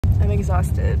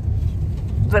exhausted,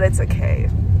 but it's okay.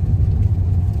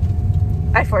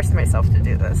 I forced myself to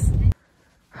do this.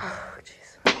 Oh,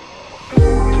 jeez.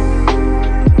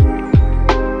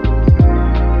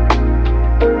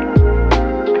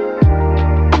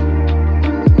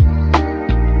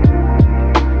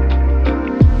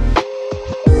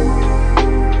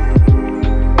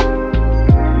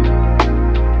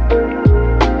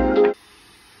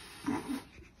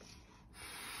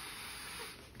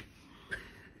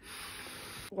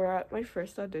 We're at my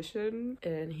first audition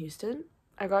in Houston.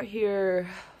 I got here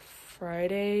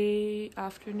Friday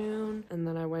afternoon, and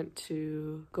then I went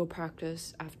to go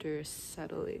practice after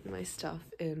settling my stuff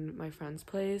in my friend's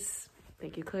place.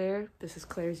 Thank you, Claire. This is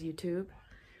Claire's YouTube.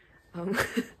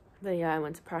 But yeah, I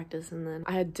went to practice, and then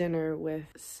I had dinner with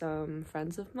some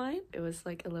friends of mine. It was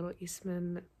like a little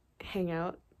Eastman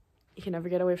hangout. You can never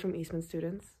get away from Eastman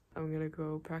students. I'm gonna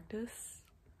go practice,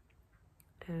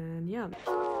 and yeah.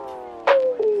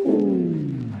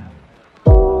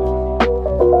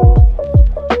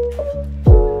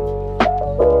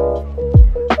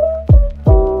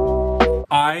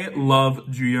 I love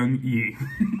Ju-young-yi.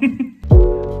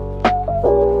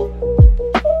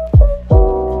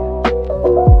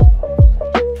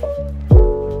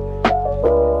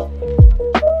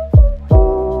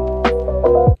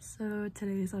 So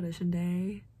today's audition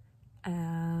day,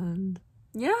 and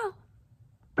yeah.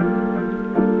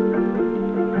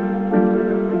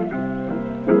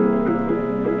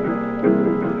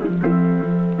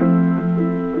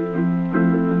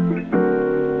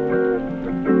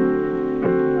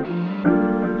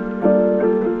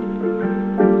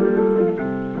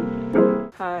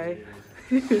 Hi.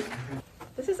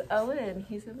 This is Owen.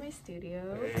 He's in my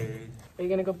studio. Hey. Are you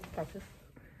gonna go practice?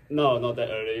 No, not that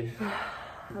early.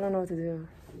 I don't know what to do.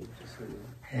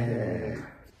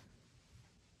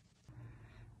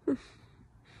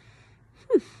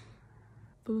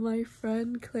 But my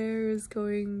friend Claire is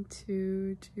going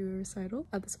to do a recital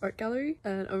at this art gallery,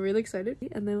 and I'm really excited.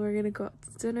 And then we're gonna go out to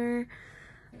dinner.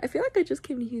 I feel like I just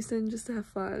came to Houston just to have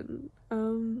fun.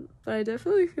 But I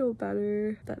definitely feel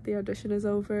better that the audition is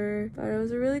over. But it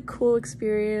was a really cool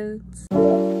experience.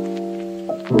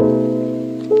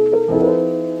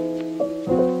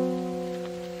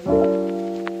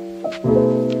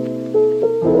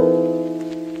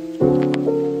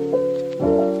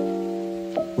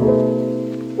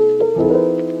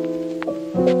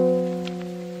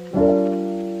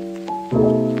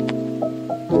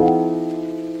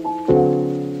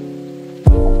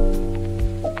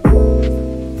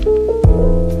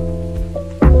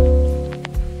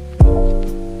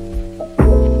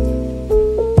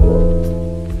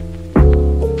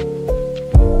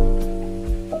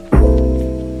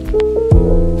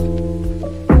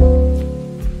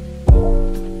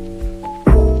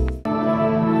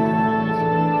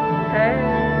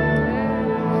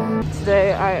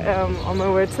 Today I am on my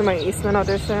way to my Eastman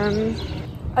audition.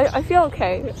 I feel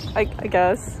okay, I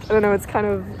guess. I don't know, it's kind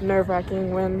of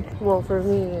nerve-wracking when, well, for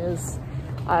me is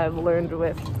I've learned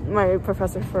with my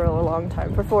professor for a long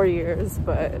time, for 4 years,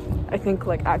 but I think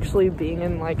like actually being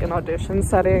in like an audition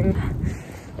setting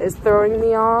is throwing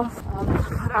me off.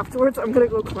 But afterwards I'm gonna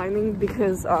go climbing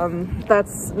because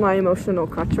that's my emotional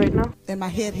crutch right now. Then my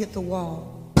head hit the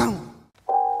wall.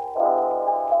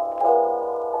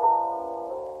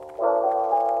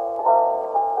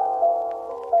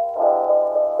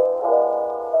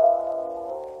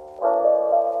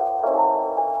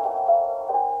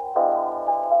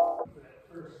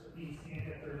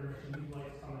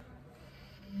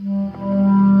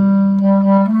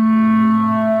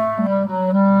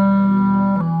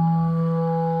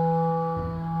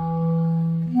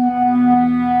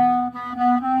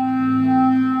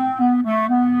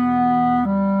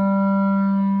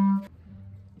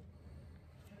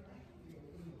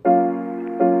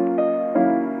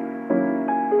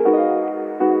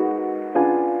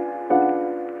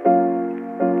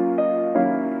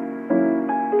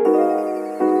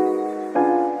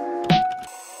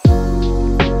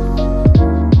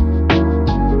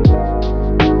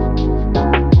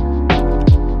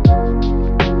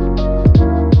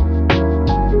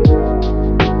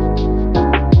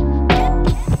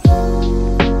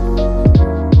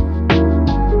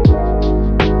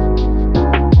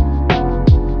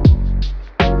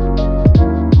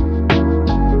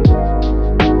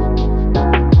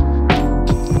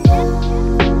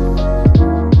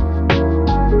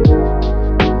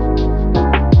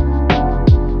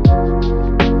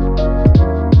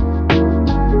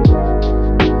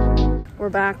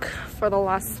 Back for the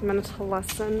last minute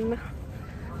lesson.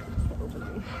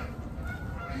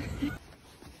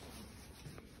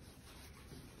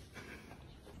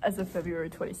 as of February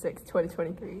 26,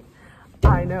 2023,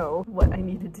 I know what I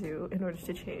need to do in order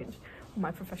to change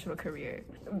my professional career.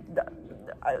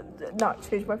 Not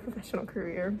change my professional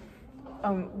career.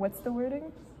 What's the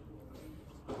wording?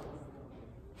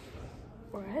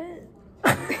 What?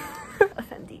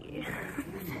 Offendy.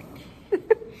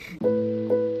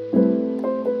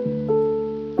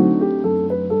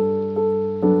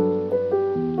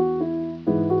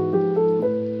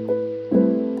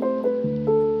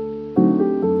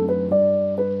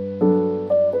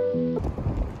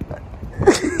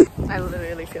 I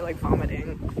literally feel like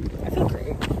vomiting. I feel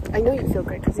great. I know you feel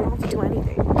great because you don't have to do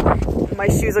anything. My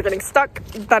shoes are getting stuck.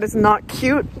 That is not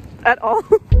cute at all.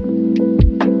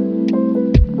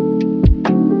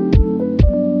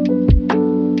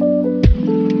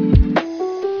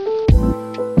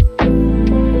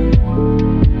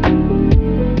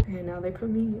 Okay, now they put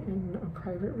me in a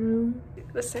private room.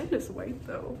 The sand is white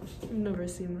though. I've never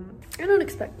seen that. I don't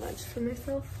expect much for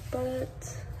myself,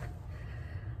 but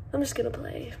I'm just gonna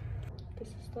play. This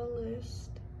is the list.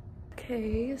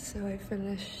 Okay, so I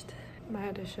finished my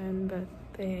audition, but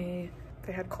they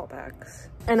had callbacks.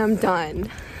 And I'm done.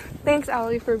 Thanks,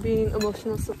 Allie, for being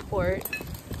emotional support.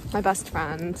 My best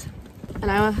friend.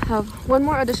 And I have one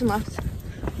more audition left.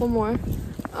 One more.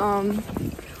 I'm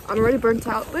already burnt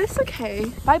out, but it's okay.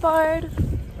 Bye, Bard.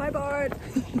 Bye, Bard.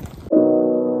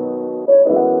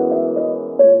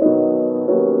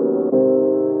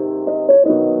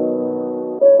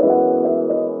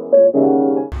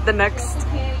 The next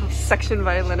section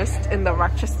violinist in the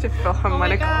Rochester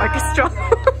Philharmonic Orchestra,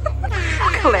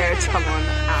 Claire Chamon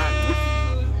Ann.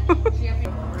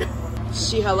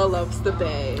 She hella loves the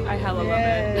Bay. I hella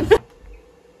love it.